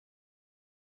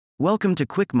Welcome to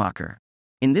QuickMocker.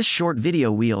 In this short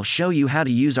video we'll show you how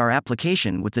to use our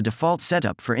application with the default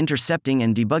setup for intercepting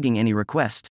and debugging any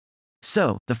request.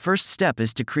 So, the first step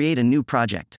is to create a new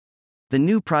project. The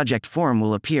new project form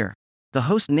will appear. The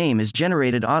host name is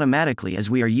generated automatically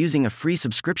as we are using a free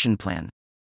subscription plan.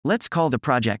 Let's call the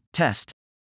project Test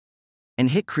and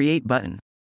hit Create button.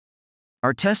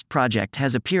 Our test project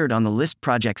has appeared on the List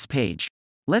Projects page.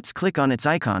 Let's click on its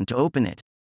icon to open it.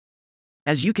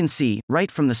 As you can see,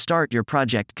 right from the start your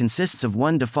project consists of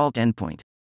one default endpoint.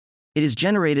 It is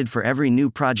generated for every new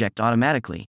project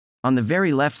automatically. On the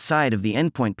very left side of the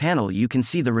endpoint panel you can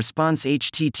see the response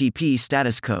HTTP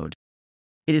status code.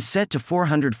 It is set to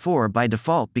 404 by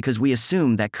default because we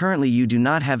assume that currently you do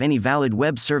not have any valid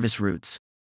web service routes.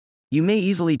 You may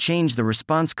easily change the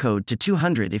response code to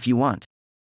 200 if you want.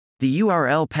 The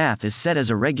URL path is set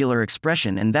as a regular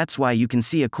expression and that's why you can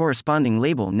see a corresponding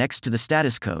label next to the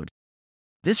status code.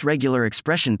 This regular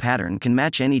expression pattern can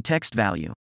match any text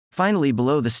value. Finally,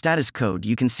 below the status code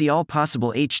you can see all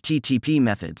possible HTTP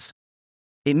methods.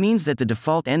 It means that the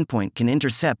default endpoint can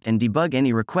intercept and debug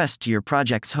any request to your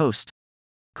project's host.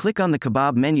 Click on the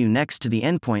kebab menu next to the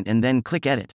endpoint and then click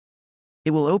Edit.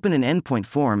 It will open an endpoint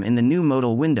form in the new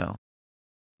modal window.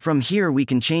 From here we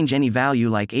can change any value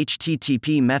like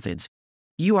HTTP methods,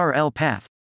 URL path,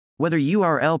 whether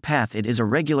URL path it is a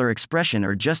regular expression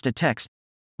or just a text,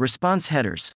 response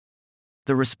headers,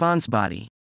 the response body,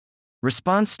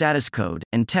 response status code,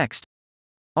 and text.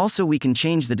 Also we can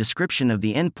change the description of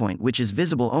the endpoint which is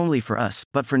visible only for us,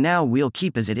 but for now we'll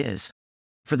keep as it is.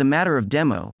 For the matter of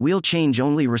demo, we'll change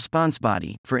only response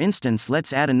body. For instance,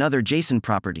 let's add another JSON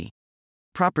property.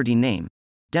 Property name,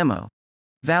 demo,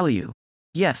 value,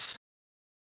 yes.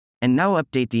 And now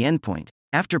update the endpoint.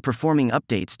 After performing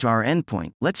updates to our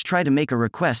endpoint, let's try to make a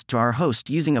request to our host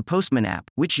using a Postman app,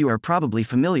 which you are probably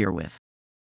familiar with.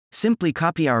 Simply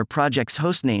copy our project's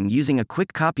hostname using a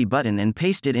quick copy button and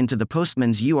paste it into the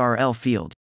Postman's URL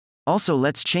field. Also,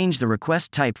 let's change the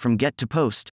request type from GET to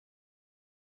POST.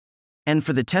 And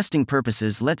for the testing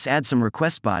purposes, let's add some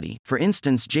request body, for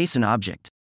instance JSON object,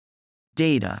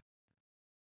 data,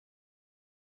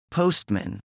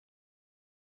 Postman.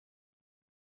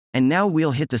 And now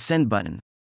we'll hit the send button.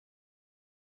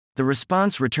 The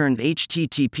response returned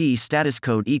HTTP status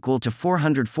code equal to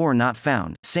 404 not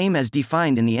found, same as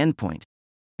defined in the endpoint.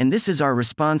 And this is our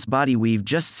response body we've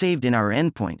just saved in our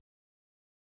endpoint.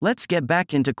 Let's get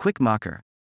back into QuickMocker.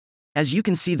 As you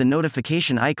can see, the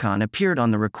notification icon appeared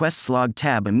on the Requests log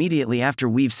tab immediately after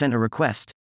we've sent a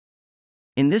request.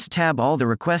 In this tab all the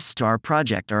requests to our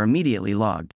project are immediately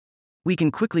logged. We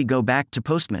can quickly go back to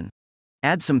Postman.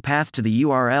 Add some path to the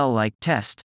URL like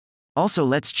test. Also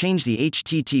let's change the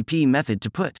HTTP method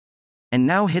to put. And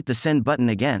now hit the send button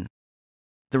again.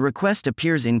 The request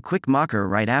appears in QuickMocker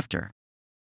right after.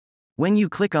 When you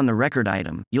click on the record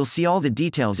item, you'll see all the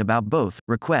details about both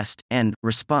request and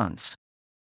response.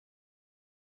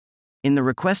 In the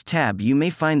request tab you may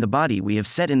find the body we have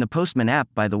set in the Postman app,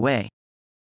 by the way.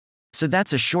 So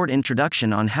that's a short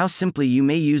introduction on how simply you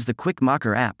may use the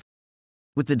QuickMocker app.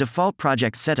 With the default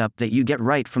project setup that you get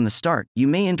right from the start, you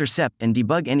may intercept and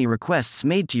debug any requests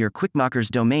made to your QuickMocker's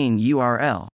domain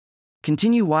URL.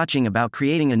 Continue watching about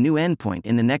creating a new endpoint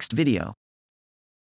in the next video.